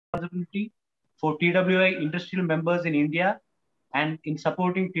responsibility for TWI industrial members in India and in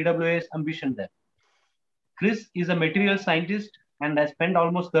supporting TWI's ambition there. Chris is a material scientist and has spent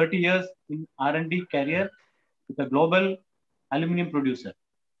almost 30 years in R&D career with a global aluminum producer.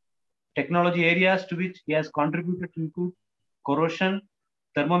 Technology areas to which he has contributed include corrosion,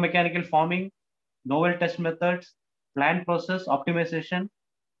 thermomechanical forming, novel test methods, plant process optimization,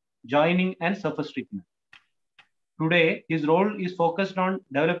 joining, and surface treatment. Today, his role is focused on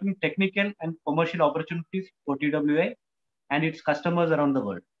developing technical and commercial opportunities for TWA and its customers around the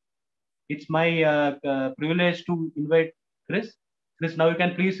world. It's my privilege to invite Chris. Chris, now you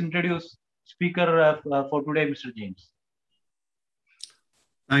can please introduce speaker for today, Mr. James.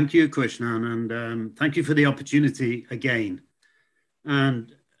 Thank you, Krishnan, and thank you for the opportunity again.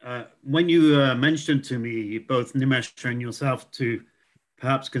 And when you mentioned to me, both Nimesh and yourself, to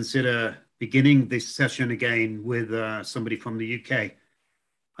perhaps consider beginning this session again with somebody from the UK,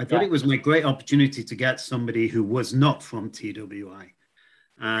 I thought it was my great opportunity to get somebody who was not from TWI.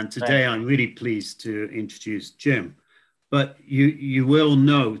 And today I'm really pleased to introduce Jim. But you will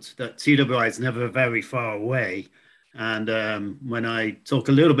note that TWI is never very far away. And when I talk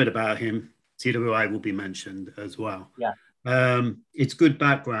a little bit about him, TWI will be mentioned as well. It's good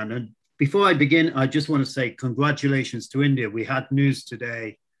background. And before I begin, I just want to say congratulations to India. We had news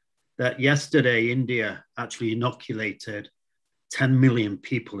today that yesterday India actually inoculated 10 million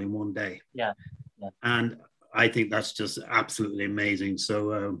people in one day. And I think that's just absolutely amazing.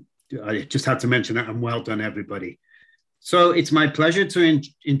 So I just had to mention that, and well done, everybody. So it's my pleasure to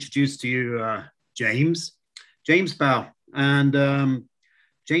introduce to you James Bell. And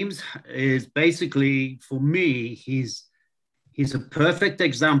James is basically, for me, he's a perfect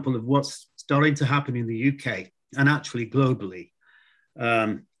example of what's starting to happen in the UK and actually globally.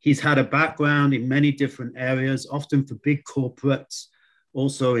 He's had a background in many different areas, often for big corporates,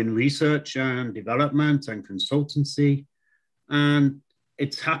 also in research and development and consultancy. And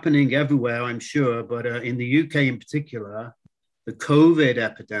it's happening everywhere, I'm sure, but in the UK in particular, the COVID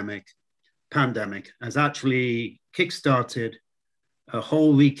pandemic has actually kickstarted a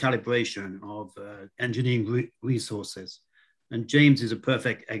whole recalibration of engineering resources. And James is a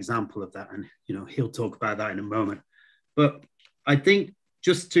perfect example of that. And, he'll talk about that in a moment. But I think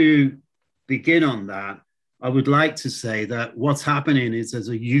just to begin on that, I would like to say that what's happening is there's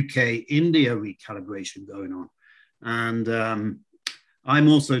a UK-India recalibration going on. And I'm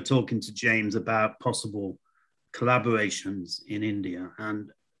also talking to James about possible collaborations in India.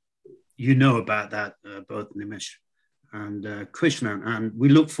 And you know about that, both Nimesh and Krishnan. And we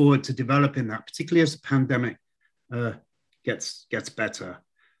look forward to developing that, particularly as the pandemic gets better.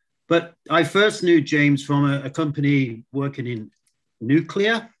 But I first knew James from a company working in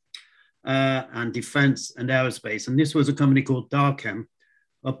nuclear and defense and aerospace. And this was a company called Darkem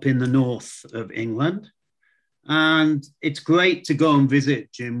up in the north of England. And it's great to go and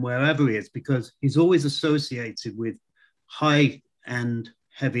visit Jim wherever he is, because he's always associated with high-end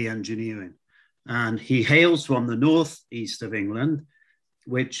heavy engineering. And he hails from the northeast of England,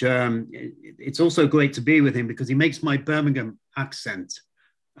 which it's also great to be with him because he makes my Birmingham accent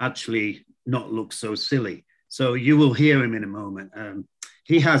actually not look so silly. So you will hear him in a moment.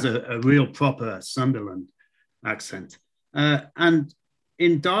 He has a real proper Sunderland accent. And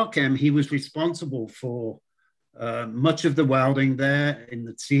in Darkem, he was responsible for much of the welding there in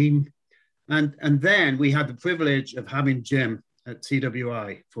the team. And then we had the privilege of having Jim at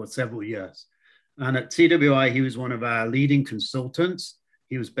TWI for several years. And at TWI, he was one of our leading consultants.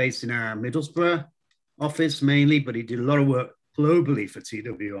 He was based in our Middlesbrough office mainly, but he did a lot of work globally for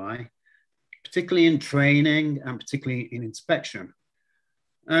TWI, particularly in training and particularly in inspection.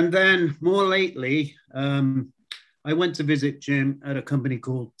 And then more lately, I went to visit Jim at a company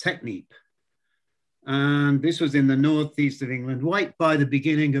called Technip. And this was in the northeast of England, right by the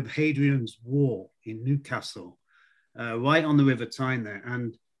beginning of Hadrian's Wall in Newcastle, right on the River Tyne there.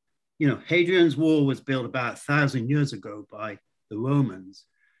 And, Hadrian's Wall was built about 1,000 years ago by the Romans.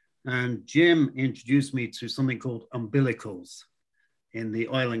 And Jim introduced me to something called umbilicals in the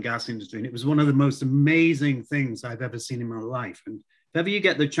oil and gas industry. And it was one of the most amazing things I've ever seen in my life. And if ever you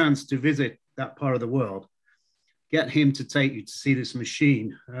get the chance to visit that part of the world, get him to take you to see this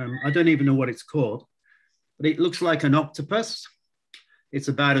machine. I don't even know what it's called, but it looks like an octopus. It's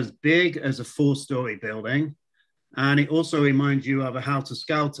about as big as a 4-story building. And it also reminds you of a Helter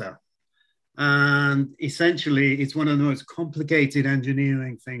Skelter. And essentially, it's one of the most complicated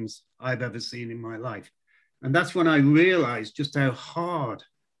engineering things I've ever seen in my life. And that's when I realized just how hard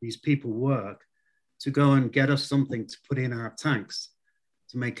these people work to go and get us something to put in our tanks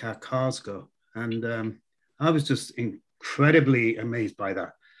to make our cars go. And I was just incredibly amazed by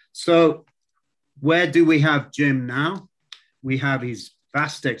that. So where do we have Jim now? We have his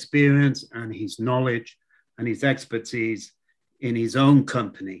vast experience and his knowledge and his expertise in his own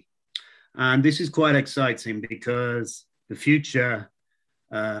company. And this is quite exciting because the future,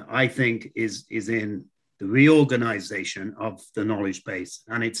 I think, is in the reorganization of the knowledge base.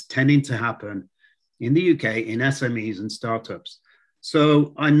 And it's tending to happen in the UK in SMEs and startups.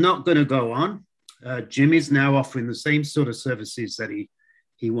 So I'm not going to go on. Jim is now offering the same sort of services that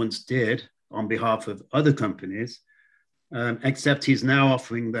he once did on behalf of other companies, except he's now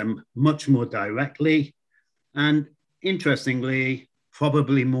offering them much more directly and, interestingly,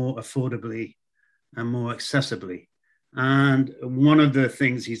 probably more affordably and more accessibly. And one of the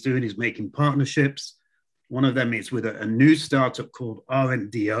things he's doing is making partnerships. One of them is with a new startup called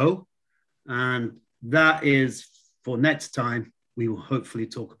R&DO. And that is, for next time, we will hopefully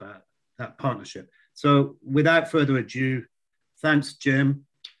talk about that partnership. So without further ado, thanks, Jim,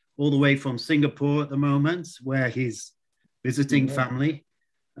 all the way from Singapore at the moment, where he's visiting family.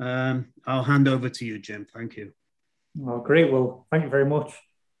 I'll hand over to you, Jim. Thank you. Oh, great. Well, thank you very much.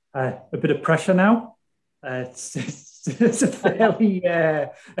 A bit of pressure now. It's a fairly,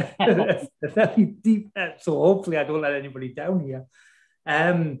 a fairly deep, so hopefully I don't let anybody down here.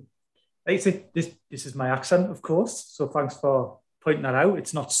 Like I said, this is my accent, of course. So thanks for pointing that out.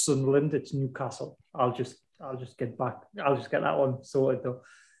 It's not Sunderland, it's Newcastle. I'll just get that one sorted though.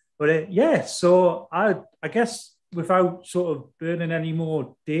 But yeah, so I guess without sort of burning any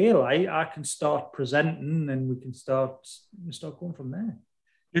more daylight, I can start presenting and we can start going from there.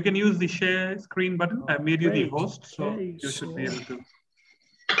 You can use the share screen button. I made you the host, so okay, you should be able to.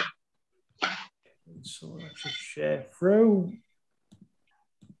 So I should share through.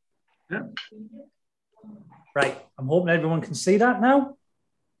 Yeah. Right. I'm hoping everyone can see that now.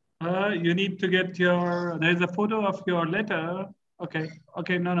 You need to get there's a photo of your letter. Okay.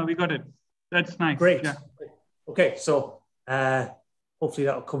 No, we got it. That's nice. Great. Yeah. Okay. So hopefully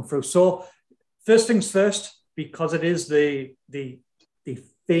that'll come through. So first things first, because it is the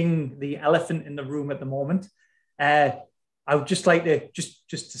elephant in the room at the moment. I would just like to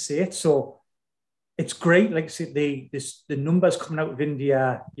just to say it. So it's great. Like I said, the numbers coming out of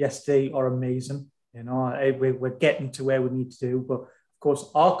India yesterday are amazing. You know, we're getting to where we need to do. But of course,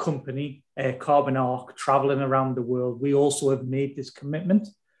 our company, Carbon Arc, traveling around the world, we also have made this commitment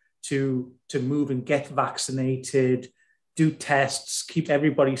to move and get vaccinated, do tests, keep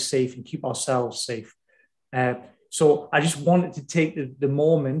everybody safe, and keep ourselves safe. So I just wanted to take the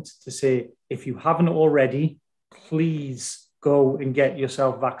moment to say, if you haven't already, please go and get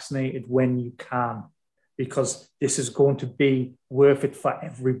yourself vaccinated when you can, because this is going to be worth it for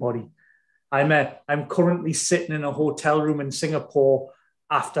everybody. I'm currently sitting in a hotel room in Singapore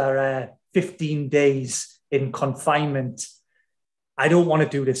after 15 days in confinement. I don't want to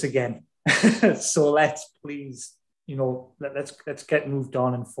do this again. So let's please, let's get moved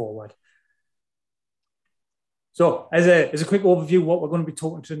on and forward. So as a quick overview, what we're going to be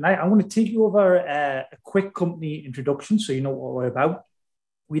talking to tonight, I'm going to take you over a quick company introduction so you know what we're about.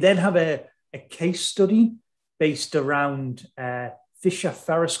 We then have a case study based around Fischer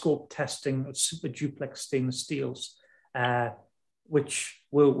Ferrite testing of super duplex stainless steels, which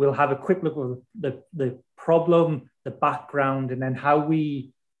we'll have a quick look at the problem, the background, and then how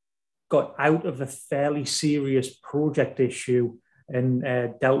we got out of a fairly serious project issue and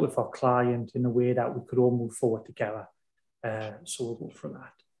dealt with our client in a way that we could all move forward together. So we'll go through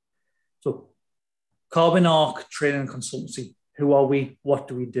that. So Carbon Arc Training and Consultancy. Who are we? What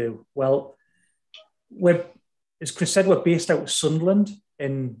do we do? Well, as Chris said, we're based out of Sunderland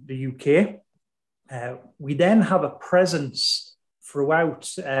in the UK. We then have a presence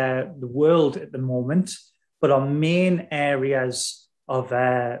throughout the world at the moment, but our main areas of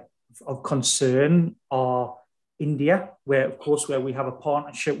concern are India, where we have a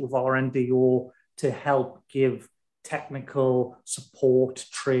partnership with R&DO to help give technical support,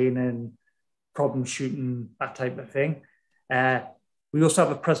 training, problem shooting, that type of thing. We also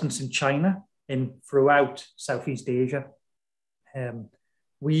have a presence in China and throughout Southeast Asia.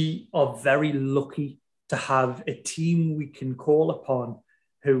 We are very lucky to have a team we can call upon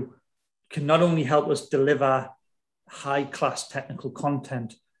who can not only help us deliver high-class technical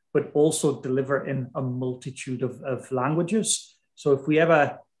content, but also deliver in a multitude of languages. So if we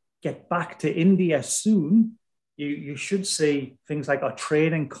ever get back to India soon, you should see things like our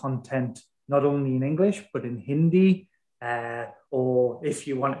training content, not only in English, but in Hindi, or if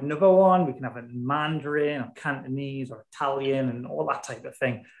you want another one, we can have it in Mandarin or Cantonese or Italian and all that type of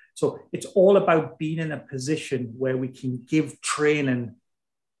thing. So it's all about being in a position where we can give training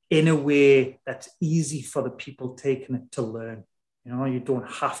in a way that's easy for the people taking it to learn. You know, you don't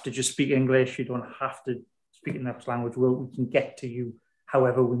have to just speak English. You don't have to speak the next language. We can get to you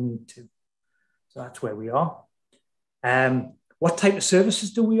however we need to. So that's where we are. What type of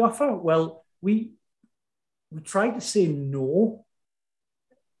services do we offer? Well, we try to say no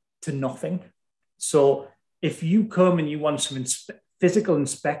to nothing. So if you come and you want some physical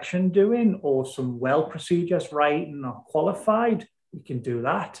inspection doing or some weld procedures right and are qualified, we can do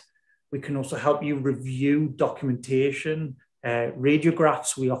that. We can also help you review documentation,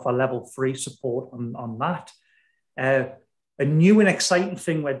 radiographs. We offer level 3 support on that. A new and exciting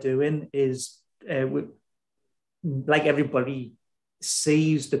thing we're doing is, like everybody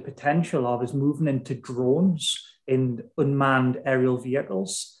sees the potential of, is moving into drones in unmanned aerial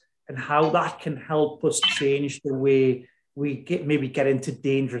vehicles, and how that can help us change the way we get into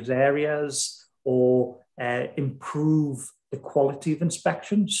dangerous areas or improve the quality of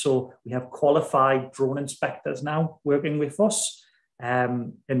inspection. So we have qualified drone inspectors now working with us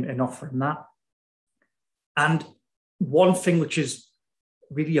and offering that. And one thing which is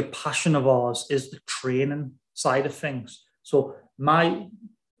really a passion of ours is the training side of things. So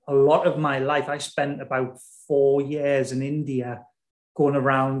a lot of my life, I spent about 4 years in India going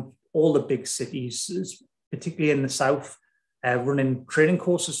around all the big cities, particularly in the south, running training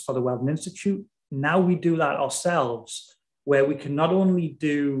courses for the Welding Institute. Now we do that ourselves, where we can not only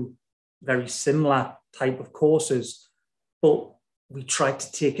do very similar type of courses, but we try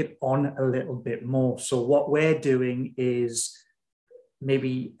to take it on a little bit more. So what we're doing is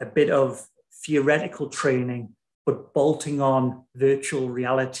maybe a bit of theoretical training, but bolting on virtual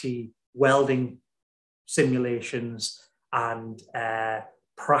reality welding simulations and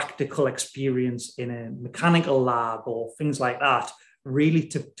practical experience in a mechanical lab or things like that, really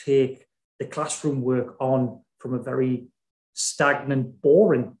to take the classroom work on from a very stagnant,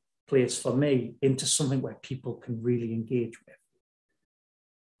 boring place for me into something where people can really engage with.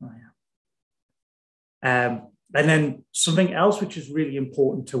 Oh, yeah. And then something else which is really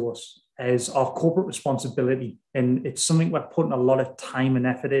important to us is our corporate responsibility. And it's something we're putting a lot of time and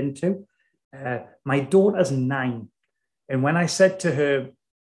effort into. My daughter's 9. And when I said to her,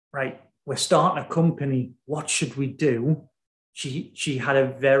 right, we're starting a company, what should we do? She had a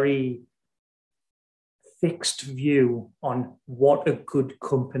very fixed view on what a good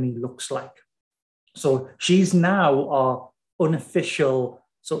company looks like. So she's now our unofficial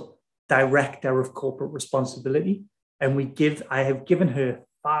director of corporate responsibility. And I have given her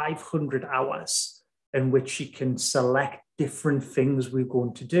 500 hours in which she can select different things we're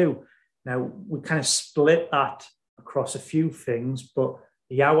going to do. Now, we kind of split that across a few things, but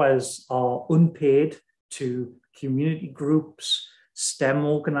the hours are unpaid to community groups, STEM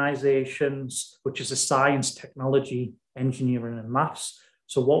organizations, which is a science, technology, engineering, and maths.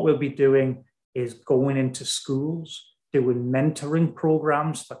 So what we'll be doing is going into schools, doing mentoring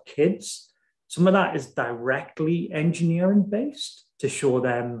programs for kids. Some of that is directly engineering based to show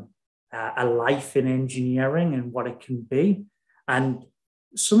them a life in engineering and what it can be. And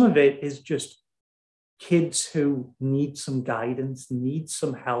some of it is just kids who need some guidance, need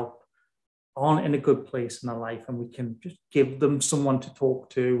some help, aren't in a good place in their life, and we can just give them someone to talk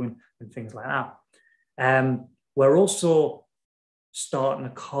to and things like that. We're also starting a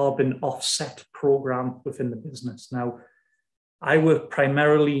carbon offset program within the business. Now, I work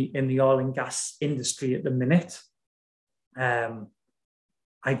primarily in the oil and gas industry at the minute.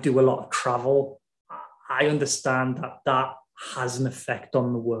 I do a lot of travel. I understand that has an effect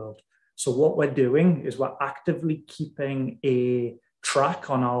on the world. So what we're doing is we're actively keeping a track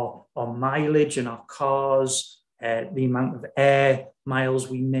on our mileage in our cars, the amount of air miles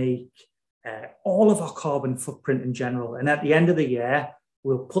we make, all of our carbon footprint in general. And at the end of the year,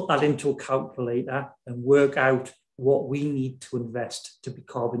 we'll put that into a calculator and work out what we need to invest to be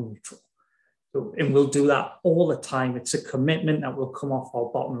carbon neutral. So, and we'll do that all the time. It's a commitment that will come off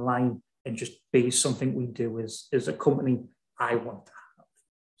our bottom line and just be something we do as a company I want to have.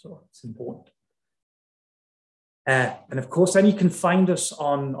 So it's important. And of course, then you can find us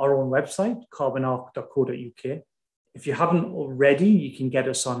on our own website, carbonarc.co.uk. If you haven't already, you can get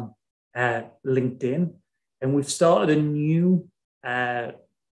us on LinkedIn. And we've started a new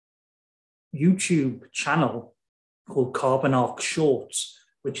YouTube channel called Carbon Arc Shorts,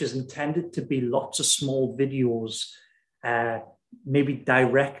 which is intended to be lots of small videos, maybe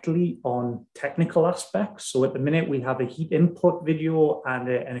directly on technical aspects. So at the minute, we have a heat input video and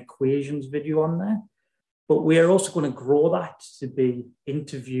an equations video on there. But we are also going to grow that to be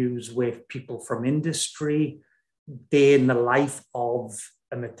interviews with people from industry, day in the life of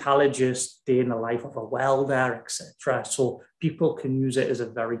a metallurgist, day in the life of a welder, etc. So people can use it as a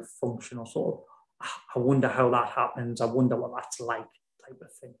very functional sort of I wonder how that happens. I wonder what that's like, type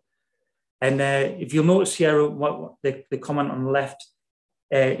of thing. And if you'll notice here, what the comment on the left,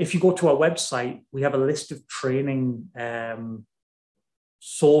 if you go to our website, we have a list of training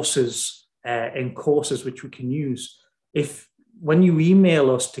sources and courses which we can use. When you email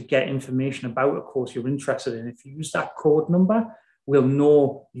us to get information about a course you're interested in, if you use that code number, we'll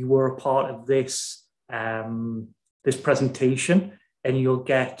know you were a part of this, this presentation, and you'll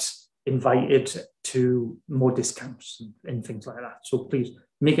get invited to more discounts and things like that. So please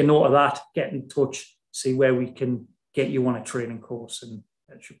make a note of that, get in touch, see where we can get you on a training course, and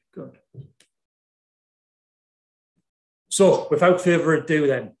that should be good. So without further ado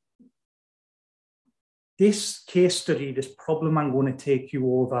then, this case study, this problem I'm going to take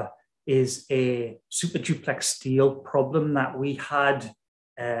you over is a super duplex steel problem that we had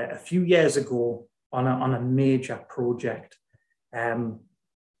a few years ago on a major project.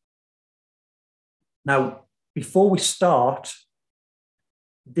 Now, before we start,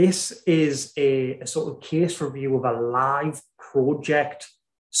 this is a sort of case review of a live project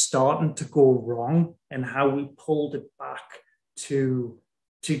starting to go wrong and how we pulled it back to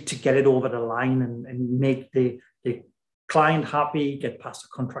get it over the line and make the client happy, get past the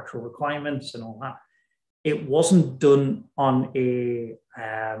contractual requirements and all that. It wasn't done on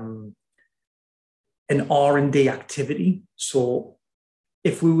an R&D activity. So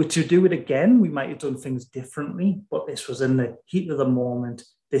if we were to do it again, we might have done things differently, but this was in the heat of the moment.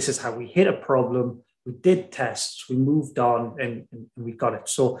 This is how we hit a problem. We did tests, we moved on, and we got it.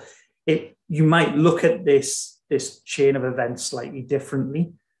 So you might look at this chain of events slightly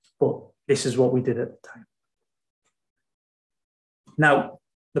differently, but this is what we did at the time. Now,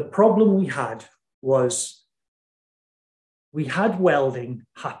 the problem we had was we had welding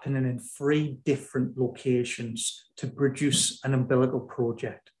happening in 3 different locations to produce an umbilical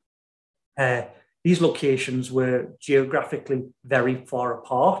project. These locations were geographically very far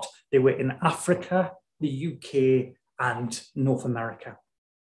apart. They were in Africa, the UK, and North America.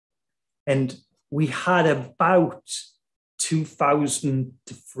 And we had about 2,000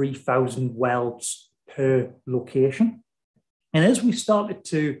 to 3,000 welds per location. And as we started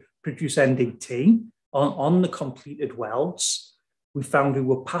to produce NDT on the completed welds, we found we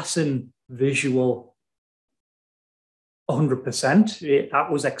were passing visual 100%.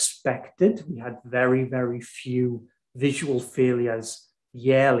 That was expected. We had very, very few visual failures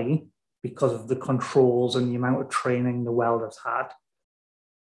yearly because of the controls and the amount of training the welders had.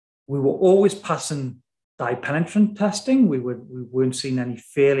 We were always passing dye penetrant testing. We weren't seeing any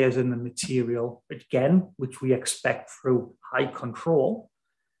failures in the material, again, which we expect through high control.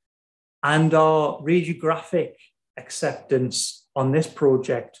 And our radiographic acceptance on this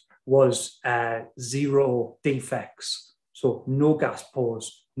project was 0 defects. So no gas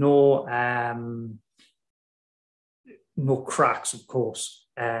pores, no cracks, of course,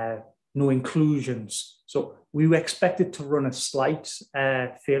 no inclusions. So we were expected to run a slight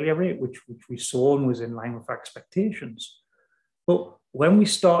failure rate, which we saw and was in line with our expectations. But when we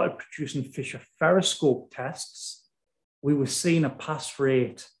started producing Fischer Ferrite tests, we were seeing a pass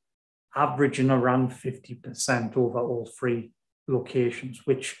rate averaging around 50% over all 3 locations,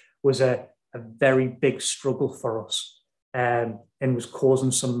 which was a very big struggle for us and was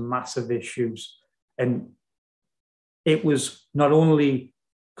causing some massive issues. And it was not only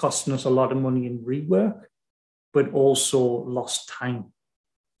costing us a lot of money in rework, but also lost time.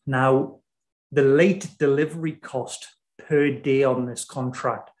 Now, the late delivery cost per day on this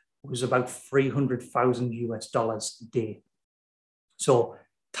contract was about $300,000 US a day. So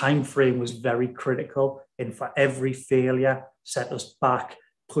time frame was very critical, and for every failure set us back,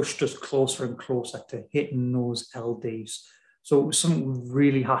 pushed us closer and closer to hitting those LDs. So it was something we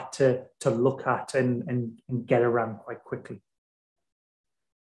really had to look at and get around quite quickly.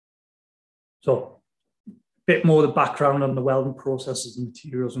 So a bit more of the background on the welding processes and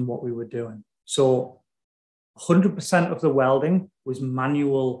materials and what we were doing. So 100% of the welding was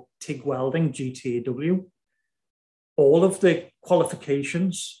manual TIG welding, GTAW. All of the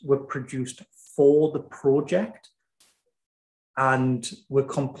qualifications were produced for the project and were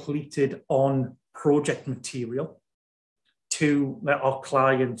completed on project material to our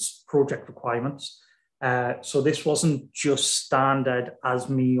clients' project requirements. So this wasn't just standard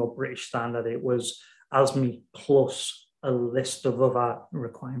ASME or British standard, it was ASME plus a list of other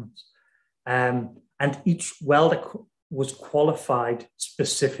requirements. And each welder was qualified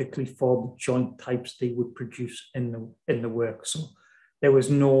specifically for the joint types they would produce in the work. So there was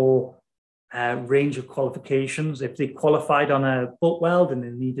no range of qualifications. If they qualified on a butt weld and they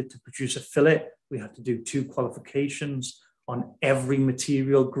needed to produce a fillet, we had to do 2 qualifications. on every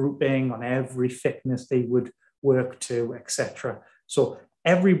material grouping, on every thickness they would work to, etc. So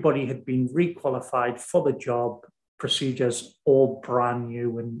everybody had been requalified for the job, procedures all brand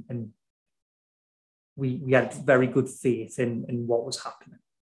new, and we had very good faith in what was happening.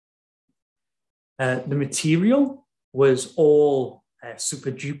 The material was all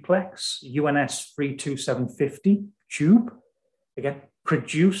super duplex, UNS 32750 tube, again,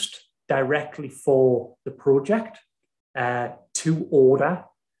 produced directly for the project to order,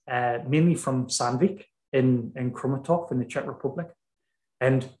 mainly from Sandvik in Krummatov in the Czech Republic.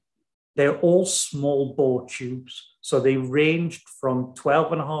 And they're all small bore tubes. So they ranged from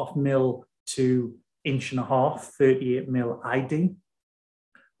 12.5 mil to 1.5 inch, 38 mil ID,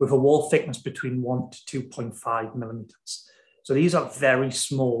 with a wall thickness between 1 to 2.5 millimeters. So these are very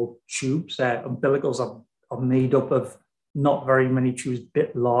small tubes. Umbilicals are made up of not very many tubes, a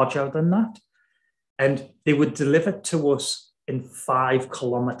bit larger than that. And they were delivered to us in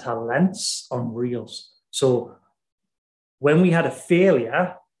 5-kilometer lengths on reels. So when we had a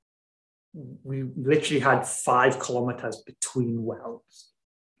failure, we literally had 5 kilometers between welds,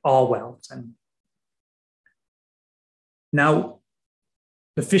 our welds. And now,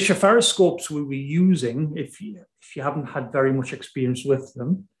 the Fischer Ferrite scopes we were using, if you haven't had very much experience with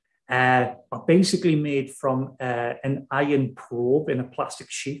them, are basically made from an iron probe in a plastic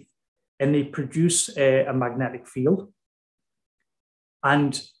sheath, and they produce a magnetic field.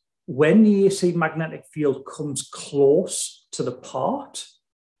 And when the AC magnetic field comes close to the part,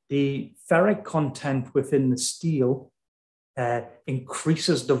 the ferrite content within the steel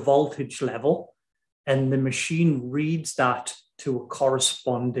increases the voltage level, and the machine reads that to a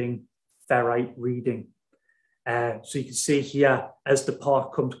corresponding ferrite reading. So you can see here, as the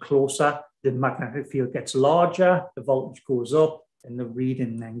part comes closer, the magnetic field gets larger, the voltage goes up, and the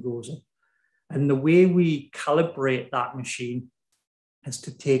reading then goes up. And the way we calibrate that machine is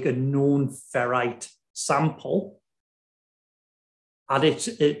to take a known ferrite sample, and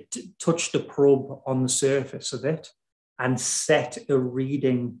it touch the probe on the surface of it, and set a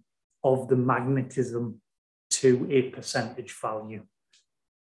reading of the magnetism to a percentage value.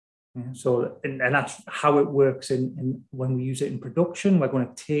 Yeah, so, and that's how it works in when we use it in production. We're going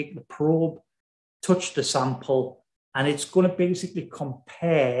to take the probe, touch the sample, and it's going to basically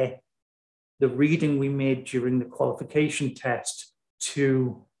compare the reading we made during the qualification test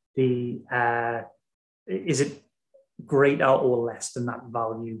to the, is it greater or less than that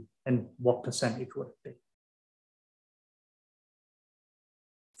value, and what percentage would it be?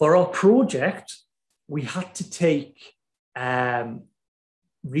 For our project, we had to take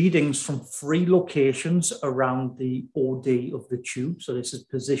readings from 3 locations around the OD of the tube. So this is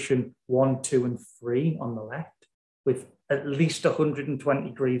position 1, 2, and 3 on the left, with at least 120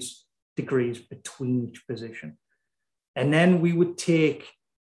 degrees between each position. And then we would take,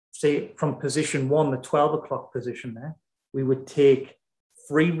 say, from position 1, the 12 o'clock position there, we would take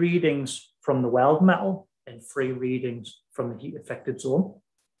 3 readings from the weld metal and 3 readings from the heat affected zone.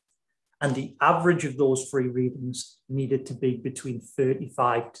 And the average of those 3 readings needed to be between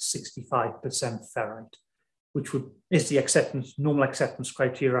 35 to 65% ferrite, which is the normal acceptance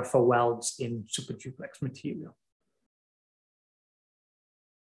criteria for welds in super duplex material.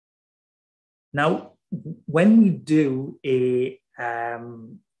 Now, when we do a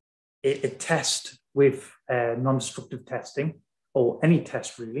test with non-destructive testing, or any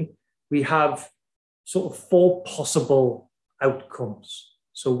test really, we have sort of 4 possible outcomes.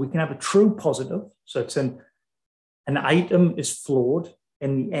 So we can have a true positive. So it's an item is flawed,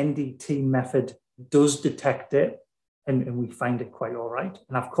 and the NDT method does detect it, and we find it quite all right.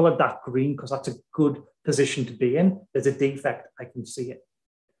 And I've colored that green because that's a good position to be in. There's a defect, I can see it.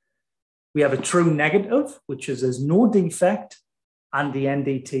 We have a true negative, which is there's no defect, and the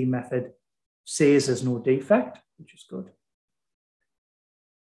NDT method says there's no defect, which is good.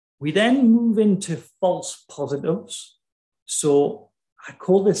 We then move into false positives. So I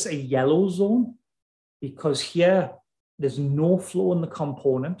call this a yellow zone, because here there's no flow in the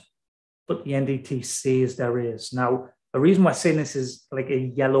component, but the NDT says there is. Now, the reason why I'm saying this is like a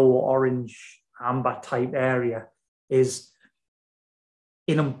yellow, orange, amber type area is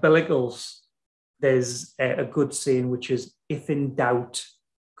in umbilicals, there's a good saying, which is, if in doubt,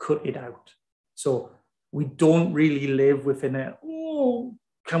 cut it out. So we don't really live within it. Oh,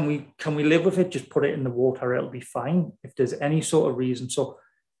 can we live with it? Just put it in the water, it'll be fine. If there's any sort of reason. So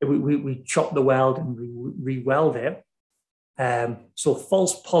we chop the weld and re-weld it. So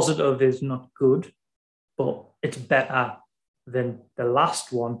false positive is not good, but it's better than the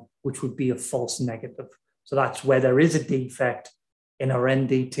last one, which would be a false negative. So that's where there is a defect and our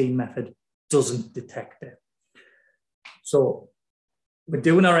NDT method doesn't detect it. So we're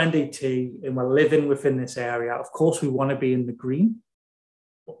doing our NDT and we're living within this area. Of course, we want to be in the green,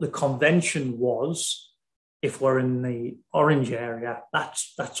 but the convention was, if we're in the orange area,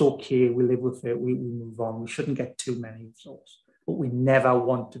 that's okay. We live with it. We move on. We shouldn't get too many results, but we never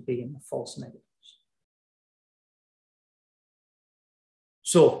want to be in the false negatives.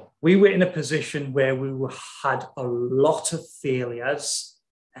 So we were in a position where we had a lot of failures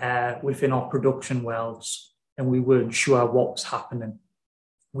within our production welds, and we weren't sure what was happening.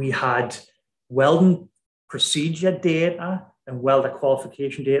 We had welding procedure data and welder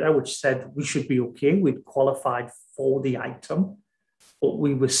qualification data, which said we should be okay. We'd qualified for the item, but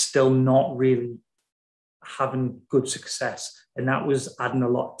we were still not really having good success. And that was adding a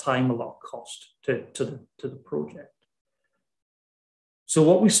lot of time, a lot of cost to the project. So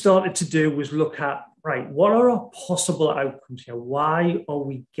what we started to do was look at, right, what are our possible outcomes here? Why are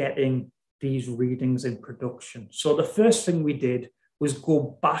we getting these readings in production? So the first thing we did was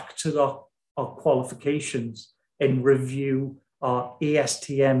go back to our qualifications and review our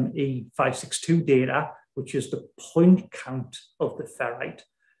ASTM E562 data, which is the point count of the ferrite,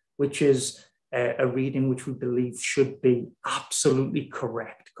 which is a reading which we believe should be absolutely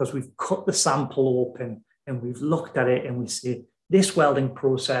correct, because we've cut the sample open and we've looked at it and we say, this welding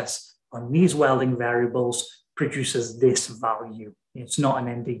process on these welding variables produces this value. It's not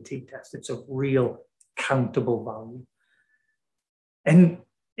an NDT test, it's a real countable value. And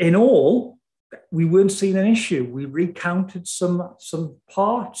in all, we weren't seeing an issue. We recounted some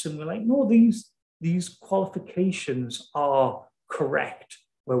parts and we're like, no, these qualifications are correct.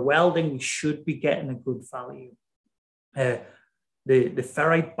 We're welding, we should be getting a good value. The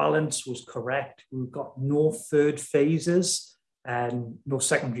ferrite balance was correct. We've got no third phases and no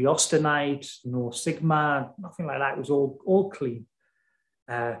secondary austenite, no sigma, nothing like that. It was all clean.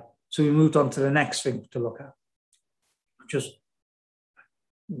 So we moved on to the next thing to look at. Just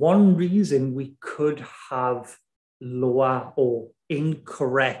one reason we could have lower or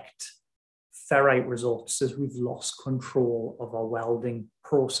incorrect ferrite results is we've lost control of our welding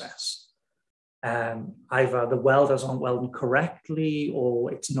process. Either the welders aren't welding correctly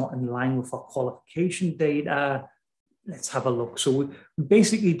or it's not in line with our qualification data. Let's have a look. So we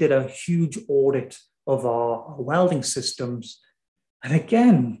basically did a huge audit of our welding systems and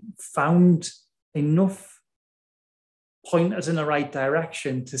again, found enough pointers in the right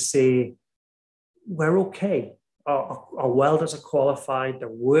direction to say, we're okay. Our welders are qualified. They're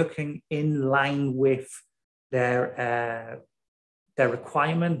working in line with their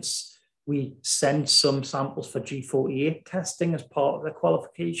requirements. We sent some samples for G48 testing as part of their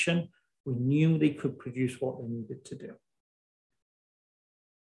qualification. We knew they could produce what they needed to do.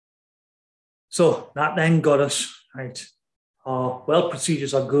 So that then got us, right, our weld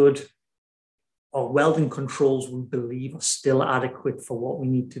procedures are good. Our welding controls, we believe, are still adequate for what we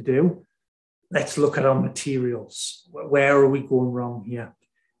need to do. Let's look at our materials. Where are we going wrong here?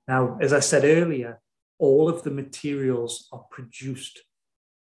 Now, as I said earlier, all of the materials are produced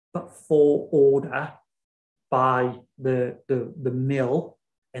but for order by the mill,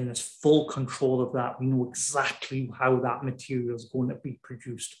 and there's full control of that. We know exactly how that material is going to be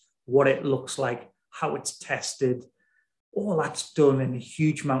produced, what it looks like, how it's tested. All that's done in a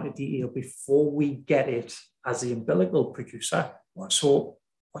huge amount of detail before we get it as the umbilical producer. So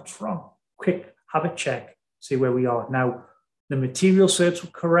what's wrong? Quick, have a check, see where we are. Now, the material certs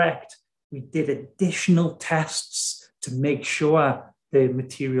were correct. We did additional tests to make sure the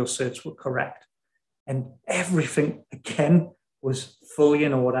material certs were correct. And everything, again, was fully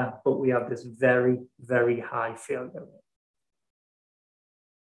in order, but we have this very, very high failure rate.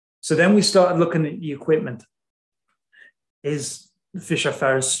 So then we started looking at the equipment. Is the Fischer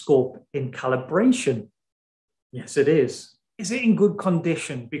Ferrite scope in calibration? Yes, it is. Is it in good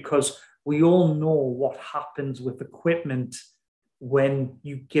condition? Because we all know what happens with equipment when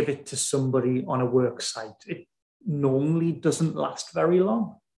you give it to somebody on a work site. It normally doesn't last very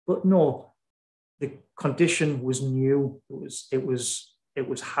long, but no, the condition was new. It was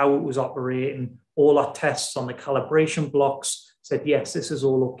how it was operating. All our tests on the calibration blocks said, yes, this is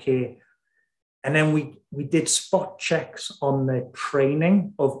all okay. And then we did spot checks on the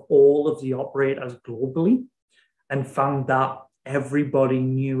training of all of the operators globally and found that everybody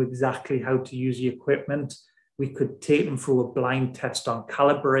knew exactly how to use the equipment. We could take them through a blind test on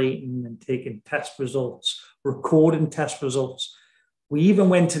calibrating and taking test results, recording test results. We even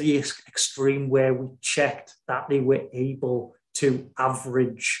went to the extreme where we checked that they were able to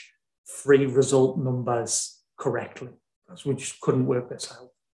average 3 result numbers correctly, because we just couldn't work this out.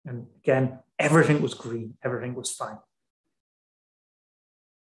 And again, everything was green, everything was fine.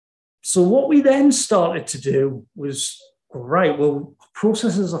 So what we then started to do was, right, well,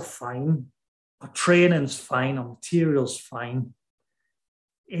 processes are fine, our training's fine, our material's fine.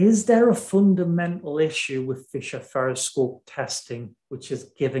 Is there a fundamental issue with Fischer Ferrite testing which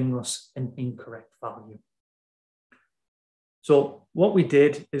is giving us an incorrect value? So what we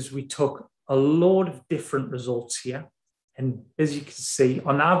did is we took a load of different results here. And as you can see,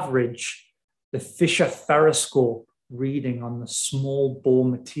 on average, the Fischer Ferrite reading on the small bore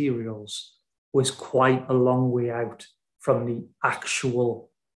materials was quite a long way out from the actual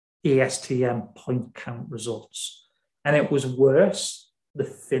ASTM point count results. And it was worse the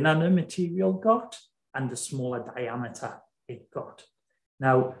thinner the material got and the smaller diameter it got.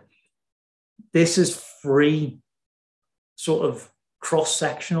 Now, this is three sort of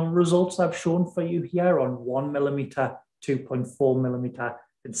cross-sectional results I've shown for you here on 1 millimeter, 2.4 millimeter,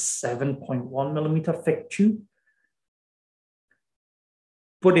 and 7.1 millimeter thick tube.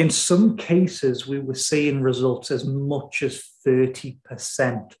 But in some cases, we were seeing results as much as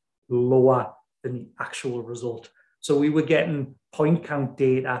 30% lower than the actual result. So we were getting point count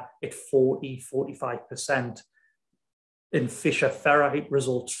data at 40, 45%, and Fischer Ferrite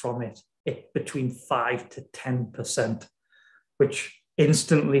results from it at between 5 to 10%, which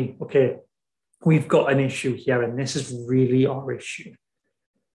instantly, okay, we've got an issue here, and this is really our issue.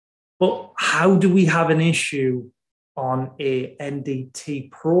 But how do we have an issue on a NDT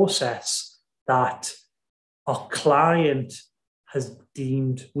process that our client has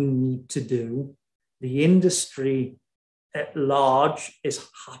deemed we need to do, the industry at large is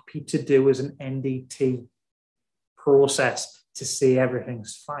happy to do as an NDT process to say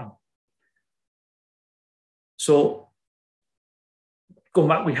everything's fine? So going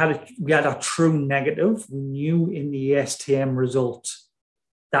back, we had a true negative. We knew in the ASTM result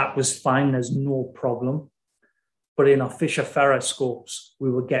that was fine, there's no problem. But in our Fischer Ferrite scopes,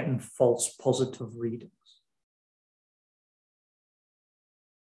 we were getting false positive readings.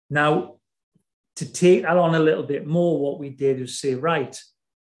 Now, to take that on a little bit more, what we did was say, right,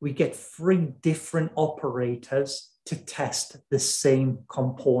 we get 3 different operators to test the same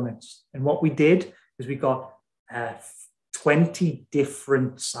components. And what we did is we got 20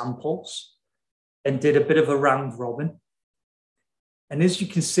 different samples and did a bit of a round robin. And as you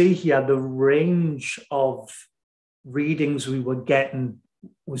can see here, the range of readings we were getting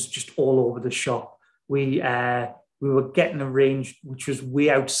was just all over the shop. We were getting a range which was way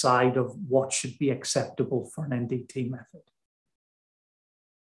outside of what should be acceptable for an NDT method.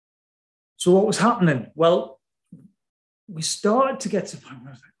 So what was happening? Well, we started to get to the point where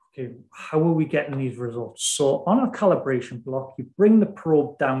I was like, okay, how are we getting these results? So on our calibration block, you bring the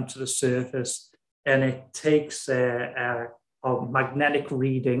probe down to the surface and it takes a magnetic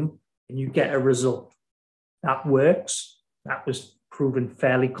reading and you get a result. That works. That was proven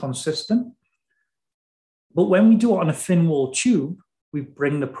fairly consistent. But when we do it on a thin wall tube, we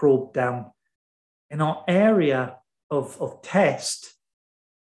bring the probe down. In our area of test,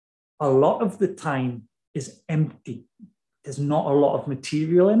 a lot of the time is empty. There's not a lot of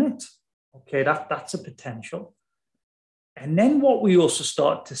material in it. Okay, that's a potential. And then what we also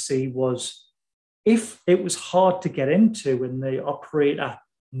started to see was if it was hard to get into and the operator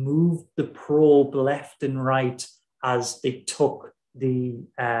moved the probe left and right as they took the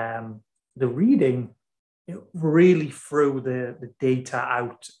reading, it really threw the data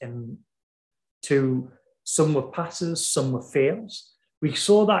out and to some were passes, some were fails. We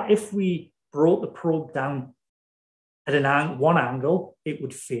saw that if we brought the probe down at one angle, it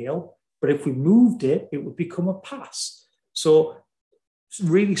would fail. But if we moved it, it would become a pass. So it's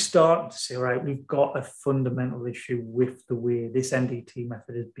really starting to say, all right, we've got a fundamental issue with the way this NDT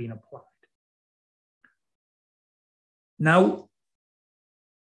method has been applied. Now,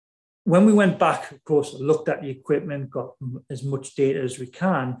 when we went back, of course, looked at the equipment, got as much data as we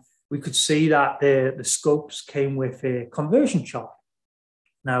can, we could see that the scopes came with a conversion chart.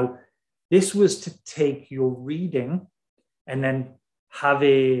 Now, this was to take your reading and then have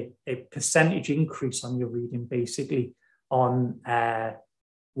a percentage increase on your reading, basically on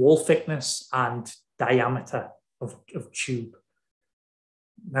wall thickness and diameter of tube.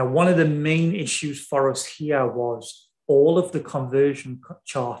 Now, one of the main issues for us here was all of the conversion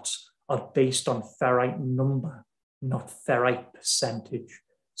charts are based on ferrite number, not ferrite percentage.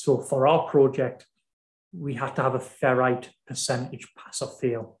 So for our project, we had to have a ferrite percentage pass or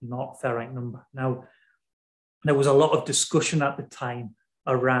fail, not ferrite number. Now, there was a lot of discussion at the time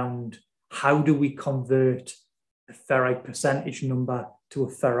around how do we convert a ferrite percentage number to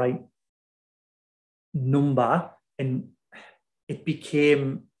a ferrite number, and it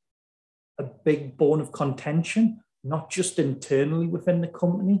became a big bone of contention, not just internally within the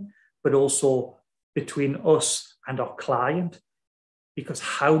company, but also between us and our client. Because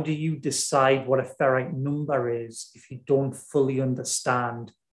how do you decide what a ferrite number is if you don't fully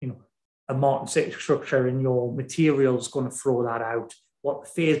understand, a martensitic structure in your material is going to throw that out, what the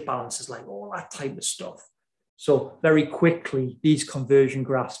phase balance is like, all that type of stuff. So very quickly, these conversion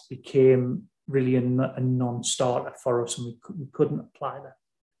graphs became really a non-starter for us, and we couldn't apply that.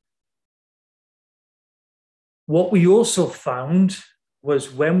 What we also found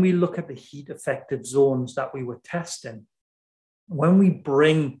was when we look at the heat affected zones that we were testing, when we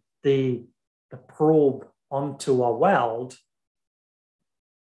bring the probe onto our weld,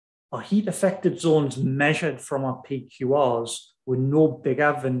 our heat affected zones measured from our PQRs were no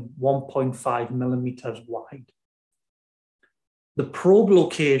bigger than 1.5 millimeters wide. The probe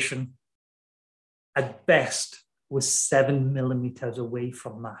location at best was 7 millimeters away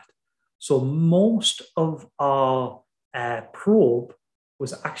from that. So most of our probe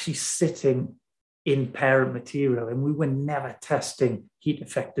was actually sitting in parent material, and we were never testing heat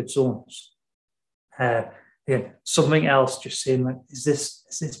affected zones. Something else, just saying, like, is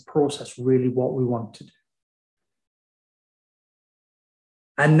this process really what we want to do?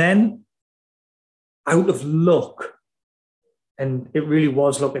 And then out of luck, and it really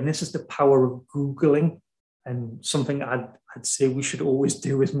was luck, and this is the power of Googling, and something I'd say we should always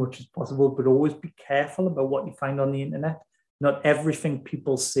do as much as possible, but always be careful about what you find on the internet. Not everything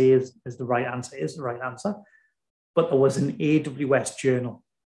people say is the right answer is the right answer. But there was an AWS journal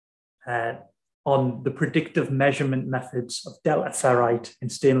on the predictive measurement methods of delta ferrite in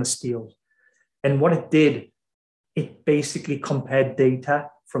stainless steel. And what it did, it basically compared data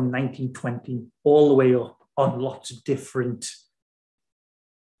from 1920 all the way up on lots of different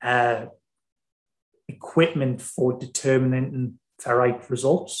equipment for determining ferrite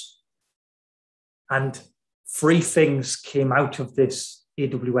results. And 3 things came out of this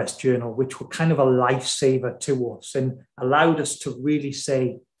AWS journal, which were kind of a lifesaver to us and allowed us to really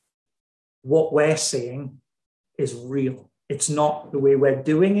say, what we're saying is real. It's not the way we're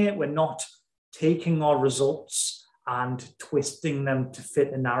doing it. We're not taking our results and twisting them to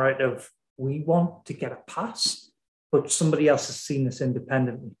fit the narrative we want to get a pass, but somebody else has seen this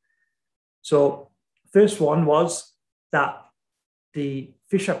independently. So first one was that the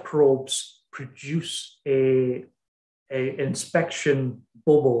Fischer probes produce an inspection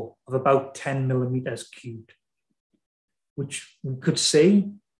bubble of about 10 millimeters cubed, which we could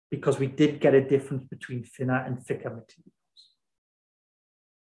see because we did get a difference between thinner and thicker materials.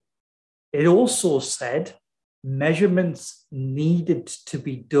 It also said measurements needed to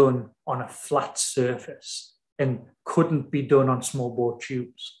be done on a flat surface and couldn't be done on small bore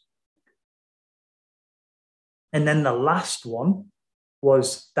tubes. And then the last one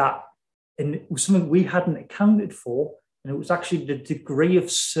was that, and it was something we hadn't accounted for, and it was actually the degree of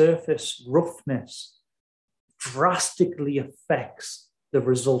surface roughness drastically affects the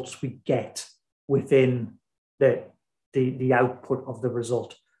results we get within the output of the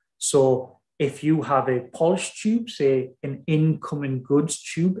result. So if you have a polished tube, say an incoming goods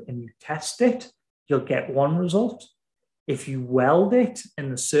tube, and you test it, you'll get one result. If you weld it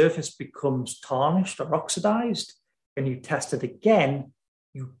and the surface becomes tarnished or oxidized, and you test it again,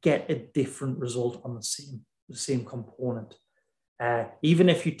 you get a different result on the same component. Even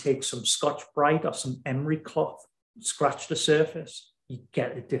if you take some Scotch-Brite or some emery cloth, scratch the surface, you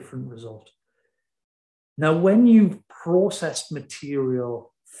get a different result. Now, when you've processed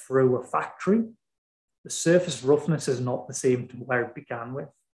material through a factory, the surface roughness is not the same to where it began with.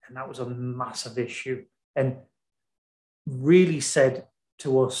 And that was a massive issue. And really said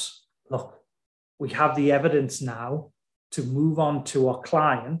to us, look, we have the evidence now to move on to our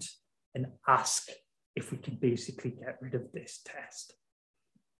client and ask if we can basically get rid of this test.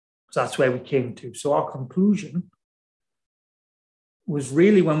 So that's where we came to. So our conclusion was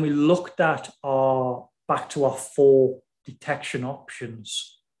really when we looked at back to our 4 detection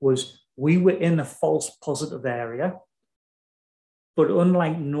options, was we were in a false positive area, but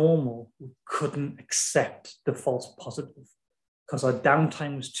unlike normal, we couldn't accept the false positive because our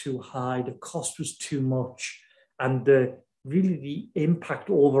downtime was too high, the cost was too much, and really the impact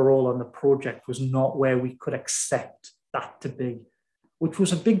overall on the project was not where we could accept that to be, which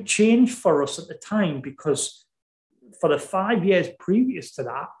was a big change for us at the time because for the 5 years previous to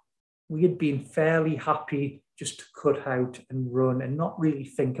that, we had been fairly happy just to cut out and run and not really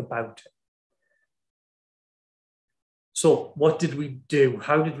think about it. So what did we do?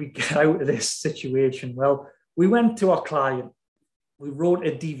 How did we get out of this situation? Well, we went to our client. We wrote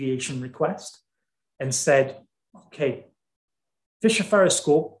a deviation request and said, okay, Fischer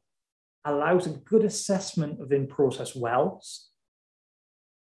Ferrite allows a good assessment of in-process welds.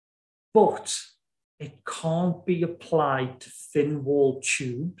 but it can't be applied to thin wall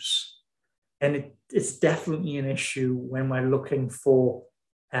tubes. And it's definitely an issue when we're looking for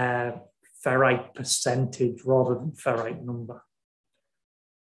ferrite percentage rather than ferrite number.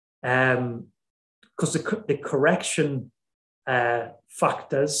 Because the correction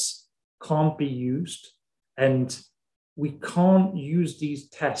factors can't be used, and we can't use these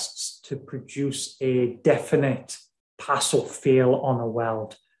tests to produce a definite pass or fail on a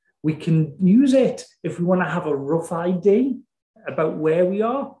weld. We can use it if we want to have a rough idea about where we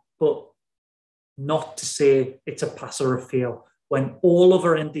are, but not to say it's a pass or a fail when all of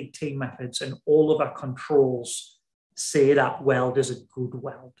our NDT methods and all of our controls say that weld is a good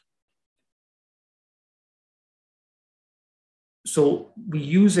weld. So we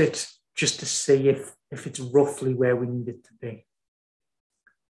use it just to see if it's roughly where we need it to be.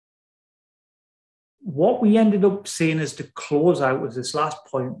 What we ended up saying as the close out with this last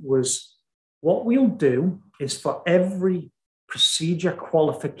point was what we'll do is for every procedure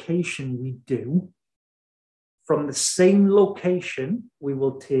qualification we do, from the same location, we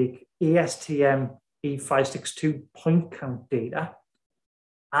will take ASTM E562 point count data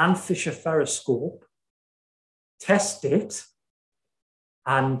and Fischer Ferrite, test it,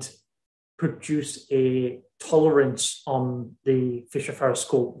 and produce a tolerance on the Fischer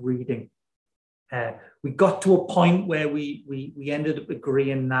Ferrite reading. We got to a point where we ended up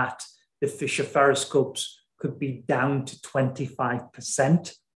agreeing that the Fischer Ferrite could be down to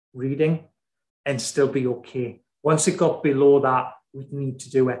 25% reading and still be okay. Once it got below that, we'd need to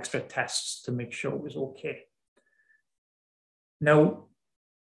do extra tests to make sure it was okay. Now,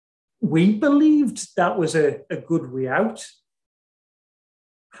 we believed that was a good way out.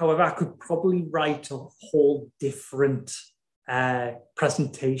 However, I could probably write a whole different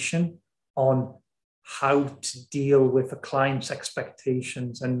presentation on how to deal with a client's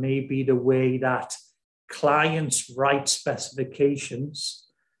expectations and maybe the way that clients write specifications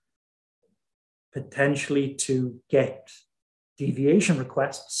potentially to get deviation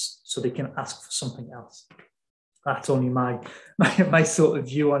requests so they can ask for something else. That's only my sort of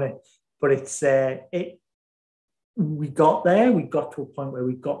view on it. But it's we got there. We got to a point where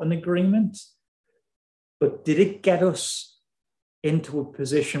we got an agreement. But did it get us into a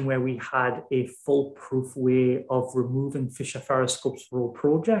position where we had a foolproof way of removing Fischer Ferrite for all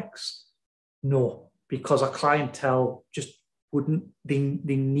projects? No, because our clientele just wouldn't. They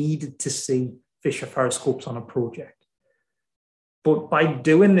needed to see Fischer Ferrite on a project. But by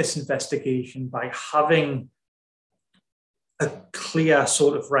doing this investigation, by having a clear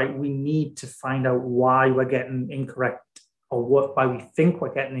sort of, right, we need to find out why we're getting incorrect or why we think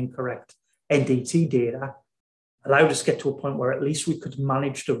we're getting incorrect NDT data, allowed us to get to a point where at least we could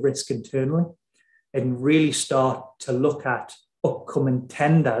manage the risk internally and really start to look at upcoming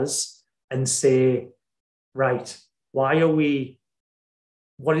tenders and say, right, what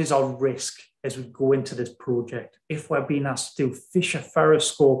is our risk as we go into this project? If we're being asked to do Fischer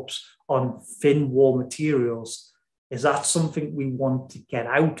Ferrite on thin wall materials, is that something we want to get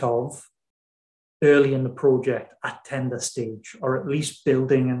out of early in the project at tender stage, or at least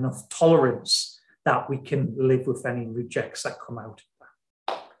building enough tolerance that we can live with any rejects that come out?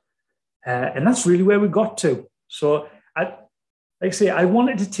 And that's really where we got to. So, like I say, I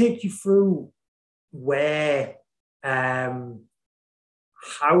wanted to take you through where,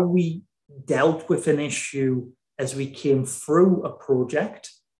 how we dealt with an issue as we came through a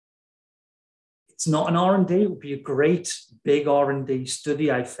project. It's not an R&D. It would be a great big R&D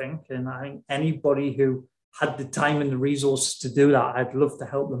study, I think. And I think anybody who had the time and the resources to do that, I'd love to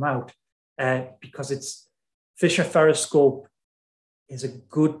help them out. Because it's Fischer Ferrite is a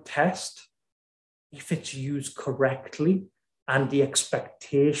good test if it's used correctly and the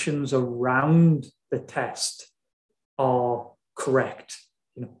expectations around the test are correct.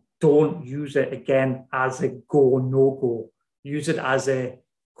 You know, don't use it again as a go or no go. Use it as a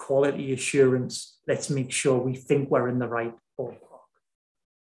quality assurance. Let's make sure we think we're in the right ballpark.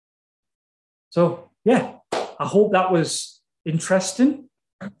 So yeah, I hope that was interesting.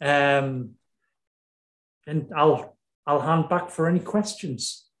 And I'll hand back for any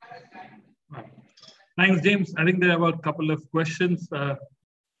questions. Thanks, James. I think there are about a couple of questions.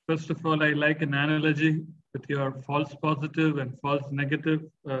 First of all, I like an analogy with your false positive and false negative.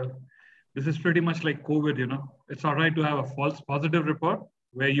 This is pretty much like COVID, you know. It's all right to have a false positive report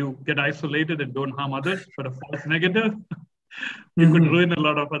where you get isolated and don't harm others, but a false negative, you could ruin a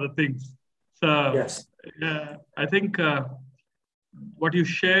lot of other things. So yes. I think what you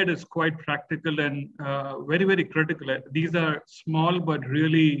shared is quite practical and very, very critical. These are small but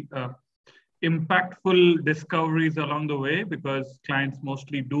really impactful discoveries along the way, because clients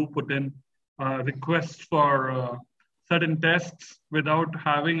mostly do put in requests for certain tests without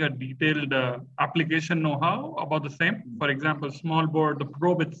having a detailed application know-how about the same. For example, small bore, the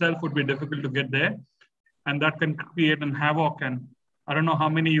probe itself would be difficult to get there, and that can create an havoc. And I don't know how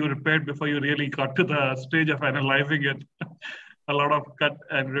many you repaired before you really got to the stage of analyzing it. A lot of cut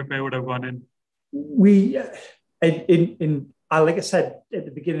and repair would have gone in. We, like I said at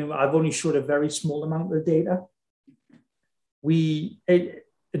the beginning, I've only showed a very small amount of data.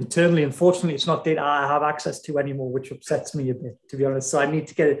 Internally, unfortunately, it's not data I have access to anymore, which upsets me a bit, to be honest. So I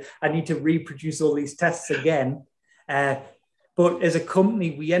need to reproduce all these tests again. But as a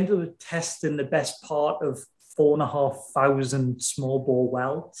company, we ended up testing the best part of 4,500 small bore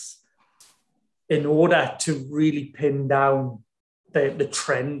welds in order to really pin down the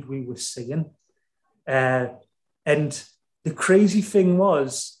trend we were seeing. And the crazy thing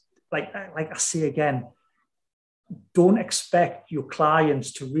was, like I say again, don't expect your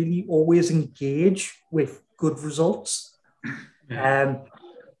clients to really always engage with good results.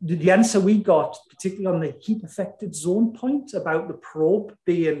 The answer we got, particularly on the heat affected zone point about the probe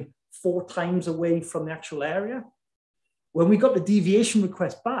being 4 times away from the actual area, when we got the deviation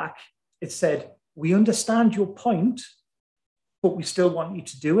request back, it said, we understand your point, but we still want you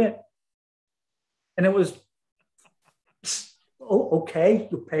to do it. And it was, oh, okay,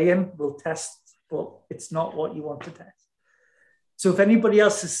 you're paying, we'll test, but it's not what you want to test. So if anybody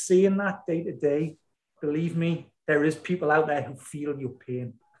else is seeing that day to day, believe me, there is people out there who feel your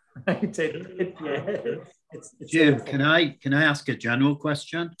pain. Jim, can I ask a general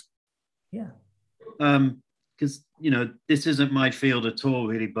question? Yeah. Because this isn't my field at all,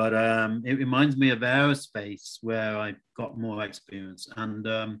 really, but it reminds me of aerospace, where I've got more experience, and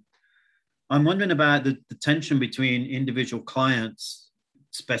I'm wondering about the tension between individual clients'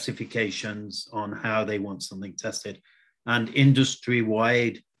 specifications on how they want something tested and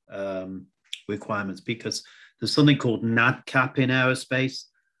industry-wide requirements, because there's something called NADCAP in aerospace,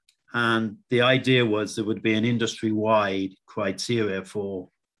 and the idea was there would be an industry-wide criteria for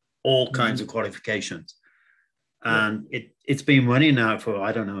all kinds of qualifications. And it's been running now for,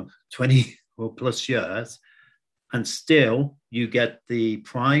 I don't know, 20 or plus years, and still you get the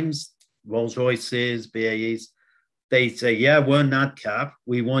primes, Rolls-Royces, BAEs, they say, yeah, we're NADCAP.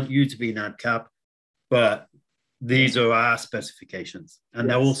 We want you to be NADCAP, but these are our specifications. And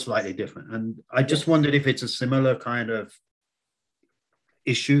they're all slightly different. And I just wondered if it's a similar kind of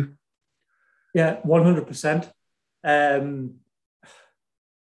issue. Yeah, 100%. The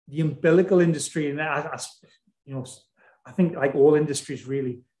umbilical industry, and I think like all industries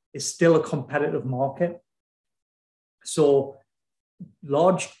really, is still a competitive market. So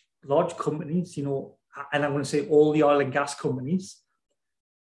large companies, and I'm going to say all the oil and gas companies,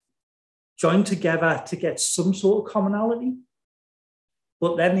 join together to get some sort of commonality,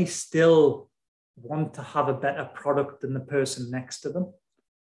 but then they still want to have a better product than the person next to them.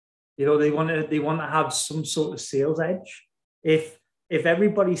 They want to have some sort of sales edge. If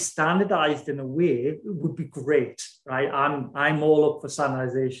everybody's standardized in a way, it would be great, right? I'm all up for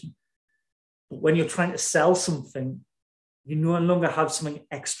standardization. But when you're trying to sell something, you no longer have something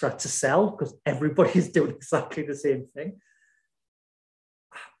extra to sell because everybody's doing exactly the same thing.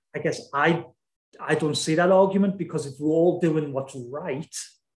 I guess I don't see that argument, because if we're all doing what's right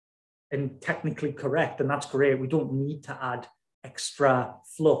and technically correct, and that's great, we don't need to add extra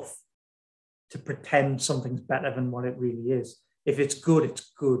fluff to pretend something's better than what it really is. If it's good,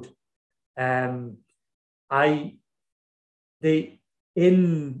 it's good. In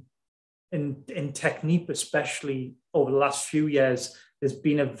Technique, especially over the last few years, there's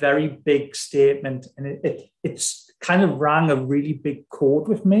been a very big statement, and it's kind of rang a really big chord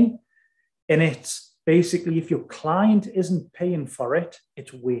with me. And it's basically, if your client isn't paying for it,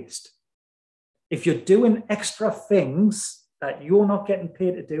 it's waste. If you're doing extra things that you're not getting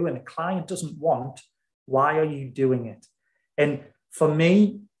paid to do and a client doesn't want, why are you doing it? And for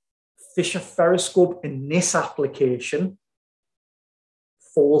me, Fischer Ferrite in this application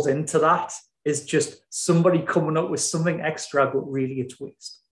falls into that. Is just somebody coming up with something extra, but really it's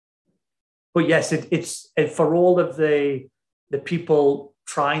waste. But yes, it's for all of the people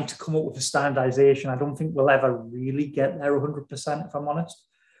trying to come up with a standardization, I don't think we'll ever really get there 100%, if I'm honest.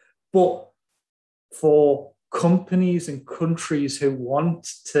 But for companies and countries who want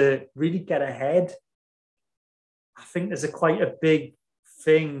to really get ahead, I think there's quite a big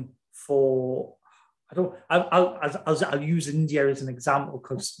thing for. I'll use India as an example,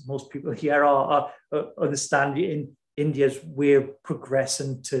 because most people here understand in India's we're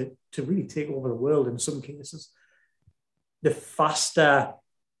progressing to really take over the world in some cases. The faster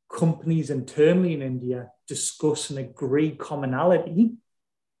companies internally in India discuss and agree commonality,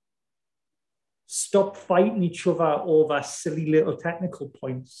 stop fighting each other over silly little technical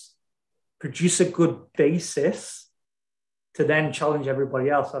points, produce a good basis to then challenge everybody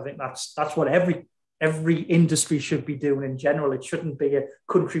else. I think that's what every industry should be doing in general. It shouldn't be a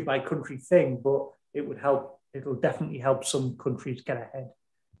country by country thing, but it'll definitely help some countries get ahead.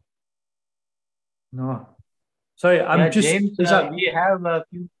 No. Sorry, James, we have a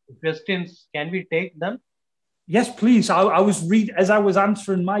few questions. Can we take them? Yes, please. I was as I was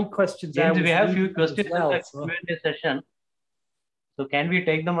answering my questions. James, we have a few questions in the Q&A session. So can we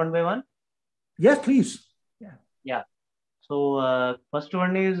take them one by one? Yes, please. Yeah. So first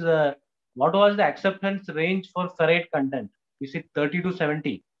one is, what was the acceptance range for ferrite content? Is it 30 to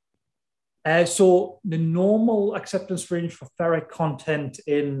 70? So the normal acceptance range for ferrite content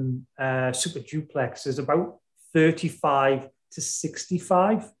in super duplex is about 35 to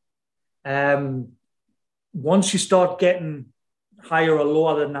 65. Once you start getting higher or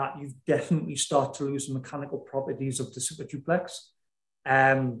lower than that, you definitely start to lose the mechanical properties of the super duplex.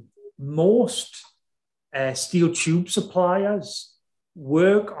 Most steel tube suppliers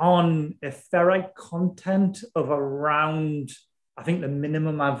work on a ferrite content of around, I think the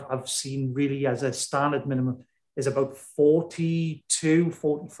minimum I've seen really as a standard minimum is about 42,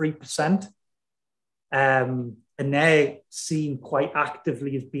 43%. And they're seen quite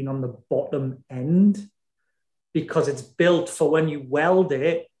actively as being on the bottom end because it's built for when you weld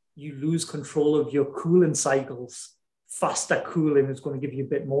it, you lose control of your cooling cycles. Faster cooling is going to give you a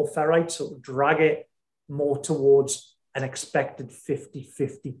bit more ferrite, so it'll drag it more towards an expected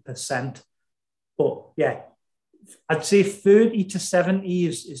 50%. But yeah, I'd say 30 to 70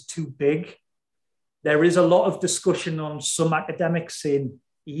 is too big. There is a lot of discussion on some academics saying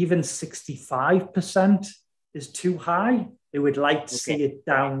even 65% is too high. They would like to see it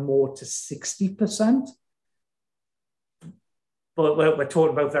down more to 60%. But we're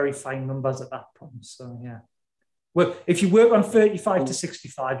talking about very fine numbers at that point. So yeah. Well, if you work on 35 to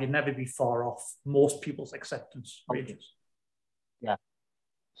 65, you'd never be far off most people's acceptance ranges. Yeah.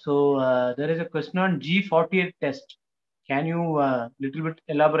 So there is a question on G48 test. Can you little bit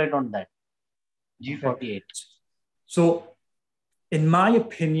elaborate on that? G48. Okay. So in my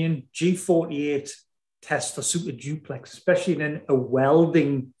opinion, G48 test for super duplex, especially in a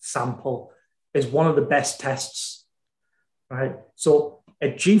welding sample, is one of the best tests. Right. So a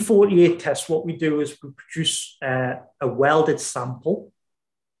G48 test, what we do is we produce a welded sample.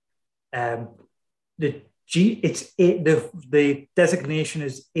 The designation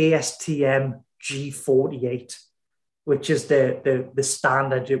is ASTM G48, which is the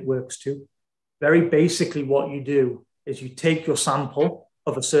standard it works to. Very basically, what you do is you take your sample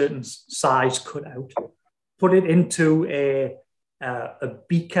of a certain size cut out, put it into a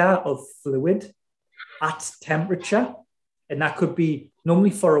beaker of fluid at temperature. And that could be, normally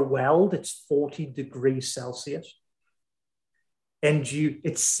for a weld, it's 40 degrees Celsius. And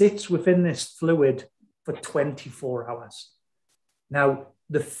it sits within this fluid for 24 hours. Now,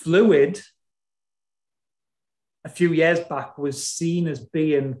 the fluid, a few years back, was seen as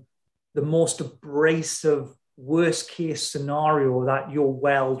being the most abrasive, worst case scenario that your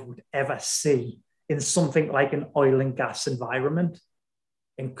weld would ever see in something like an oil and gas environment.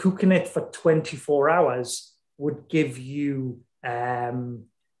 And cooking it for 24 hours would give you a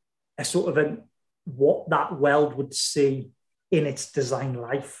sort of what that weld would see in its design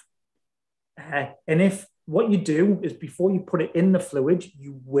life. And if what you do is before you put it in the fluid,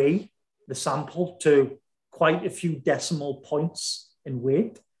 you weigh the sample to quite a few decimal points in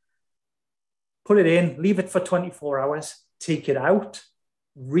weight, put it in, leave it for 24 hours, take it out,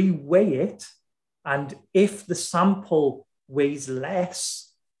 reweigh it. And if the sample weighs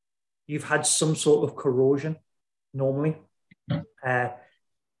less, you've had some sort of corrosion normally. And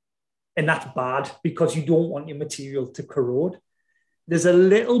that's bad because you don't want your material to corrode. There's a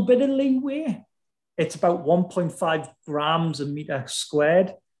little bit of leeway. It's about 1.5 grams a meter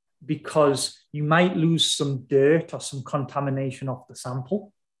squared because you might lose some dirt or some contamination off the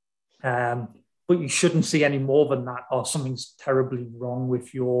sample. But you shouldn't see any more than that or something's terribly wrong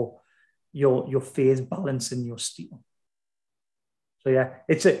with your phase balance in your steel. So yeah,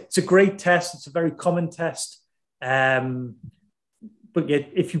 it's a great test. It's a very common test. But yet,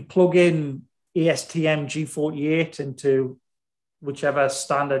 if you plug in ASTM G48 into whichever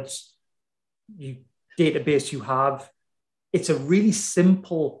standards database you have, it's a really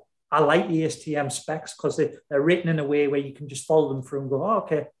simple. I like ASTM specs because they're written in a way where you can just follow them through and go, oh,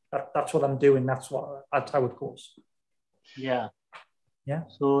 okay, that's what I'm doing. That's how it goes. Yeah. Yeah.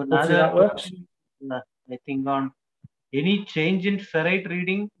 So hopefully that works. I think on Any change in ferrite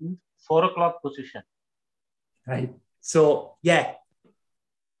reading in 4 o'clock position? Right. So, yeah.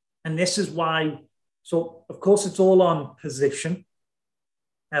 And this is why, so of course it's all on position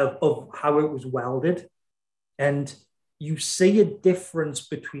of how it was welded. And you see a difference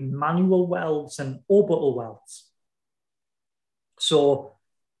between manual welds and orbital welds. So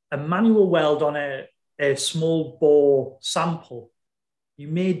a manual weld on a small bore sample, you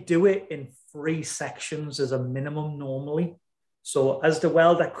may do it in 3 sections as a minimum normally. So as the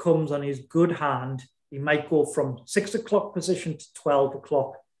welder comes on his good hand, he might go from 6 o'clock position to 12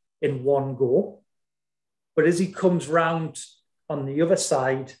 o'clock in one go. But as he comes round on the other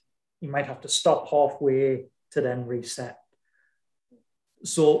side, he might have to stop halfway to then reset.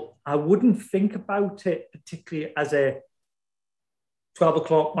 So I wouldn't think about it particularly as a 12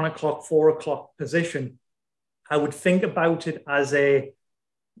 o'clock, 1 o'clock, 4 o'clock position. I would think about it as a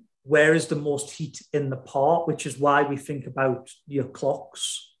where is the most heat in the part, which is why we think about your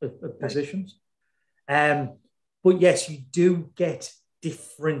clocks of positions. But yes, you do get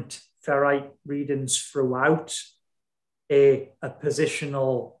different ferrite readings throughout a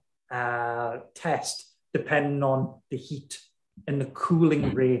positional test, depending on the heat and the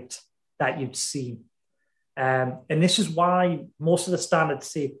cooling rate that you've seen. And this is why most of the standards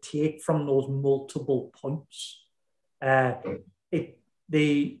say take from those multiple points.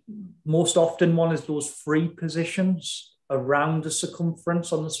 The most often one is those 3 positions around the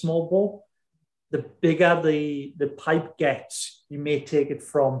circumference on the small bore. The bigger the pipe gets, you may take it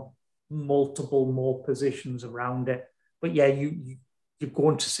from multiple more positions around it. But yeah, you're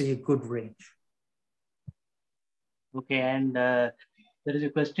going to see a good range. Okay, and there is a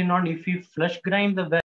question on if you flush grind the